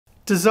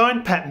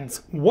Design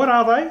patterns. What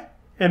are they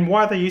and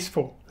why are they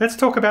useful? Let's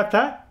talk about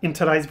that in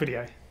today's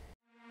video.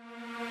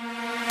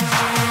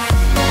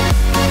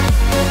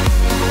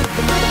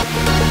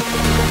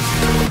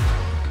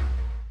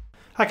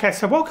 Okay,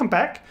 so welcome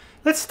back.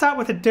 Let's start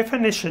with a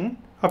definition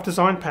of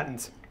design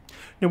patterns.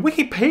 Now,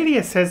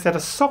 Wikipedia says that a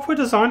software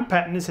design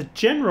pattern is a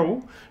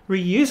general,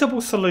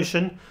 reusable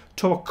solution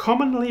to a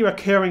commonly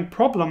recurring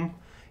problem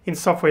in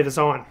software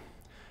design.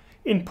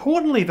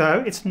 Importantly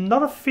though, it's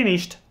not a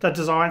finished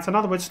design, so in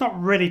other words, it's not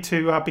ready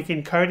to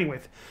begin coding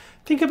with.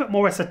 Think of it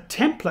more as a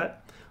template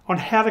on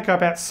how to go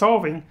about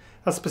solving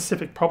a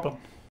specific problem.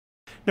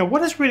 Now,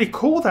 what is really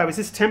cool though is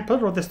this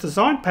template or this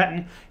design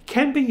pattern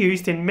can be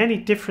used in many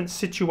different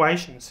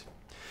situations.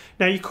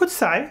 Now, you could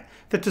say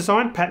that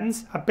design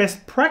patterns are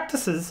best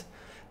practices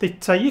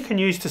that you can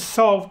use to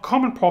solve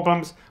common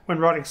problems when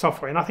writing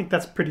software, and I think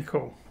that's pretty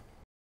cool.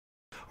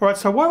 Alright,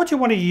 so why would you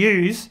want to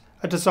use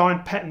a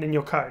design pattern in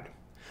your code?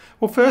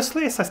 Well,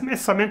 firstly, as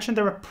I mentioned,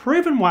 they're a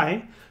proven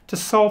way to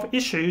solve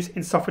issues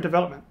in software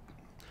development.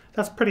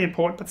 That's pretty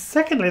important. But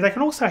secondly, they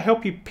can also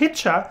help you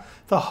picture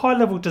the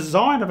high-level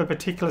design of a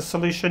particular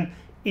solution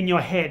in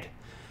your head.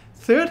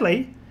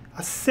 Thirdly,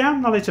 a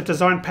sound knowledge of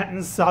design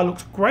patterns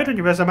looks great on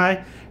your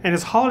resume and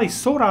is highly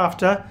sought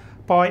after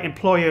by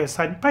employers.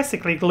 So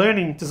basically,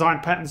 learning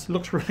design patterns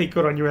looks really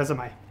good on your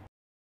resume.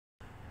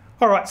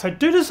 Alright, so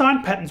do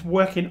design patterns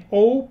work in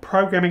all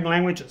programming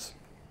languages?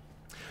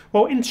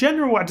 Well, in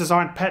general, a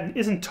design pattern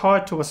isn't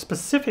tied to a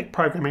specific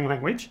programming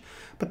language,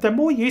 but they're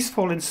more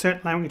useful in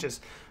certain languages.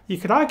 You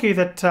could argue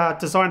that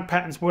design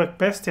patterns work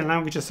best in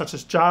languages such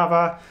as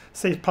Java,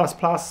 C++,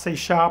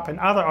 C#, and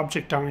other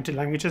object-oriented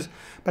languages,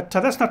 but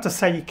that's not to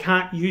say you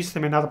can't use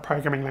them in other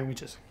programming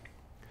languages.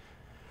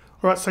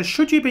 Alright, so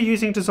should you be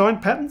using design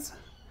patterns?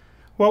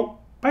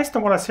 Well, based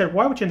on what I said,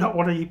 why would you not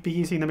want to be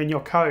using them in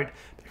your code?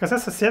 Because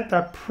as I said,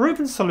 they're a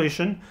proven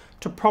solution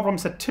to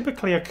problems that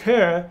typically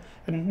occur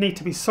and need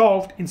to be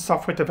solved in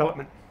software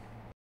development.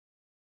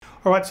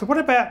 Alright, so what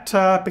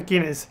about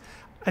beginners?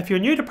 If you're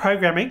new to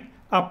programming,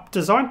 are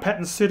design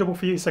patterns suitable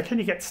for you? So can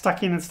you get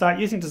stuck in and start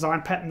using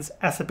design patterns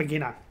as a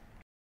beginner?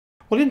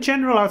 Well, in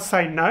general, I would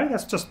say no.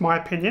 That's just my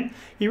opinion.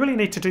 You really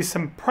need to do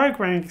some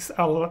programming, some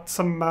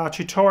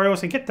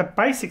tutorials and get the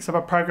basics of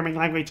a programming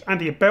language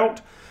under your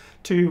belt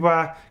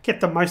to get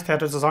the most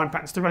out of design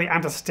patterns, to really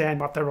understand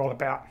what they're all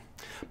about.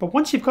 But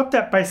once you've got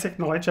that basic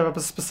knowledge of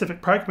a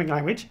specific programming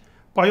language,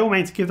 by all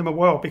means give them a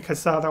whirl,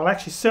 because they'll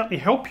actually certainly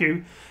help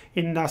you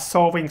in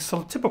solving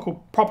sort of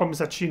typical problems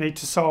that you need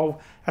to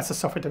solve as a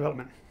software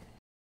development.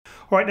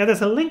 Alright, now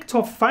there's a link to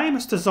a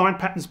famous design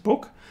patterns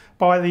book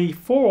by the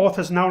 4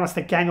 authors known as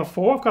the Gang of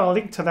 4. I've got a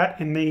link to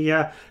that in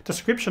the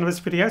description of this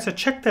video, so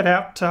check that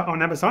out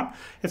on Amazon.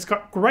 It's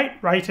got great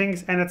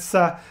ratings and it's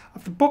the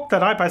book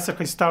that I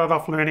basically started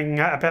off learning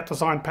about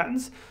design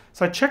patterns.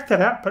 So check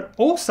that out, but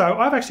also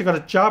I've actually got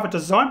a Java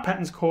design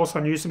patterns course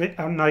on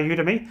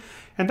Udemy,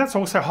 and that's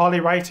also highly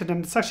rated,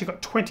 and it's actually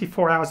got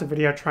 24 hours of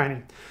video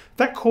training.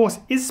 That course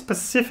is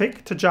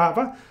specific to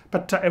Java,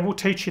 but it will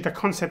teach you the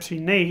concepts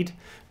you need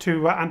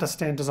to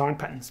understand design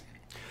patterns.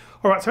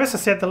 Alright, so as I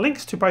said, the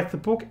links to both the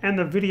book and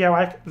the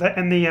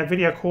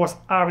video course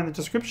are in the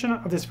description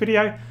of this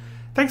video.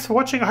 Thanks for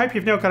watching. I hope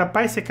you've now got a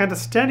basic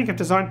understanding of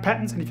design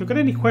patterns, and if you've got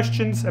any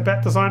questions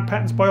about design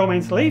patterns, by all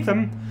means leave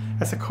them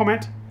as a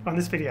comment on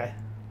this video.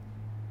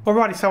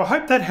 Alrighty, so I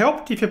hope that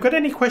helped. If you've got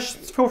any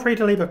questions, feel free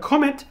to leave a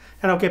comment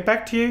and I'll get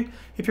back to you.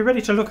 If you're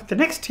ready to look at the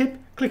next tip,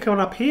 click on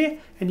up here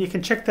and you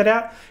can check that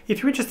out.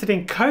 If you're interested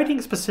in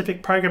coding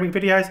specific programming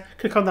videos,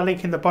 click on the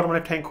link in the bottom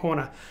left hand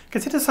corner.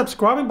 Consider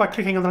subscribing by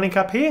clicking on the link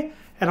up here,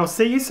 and I'll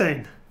see you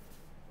soon.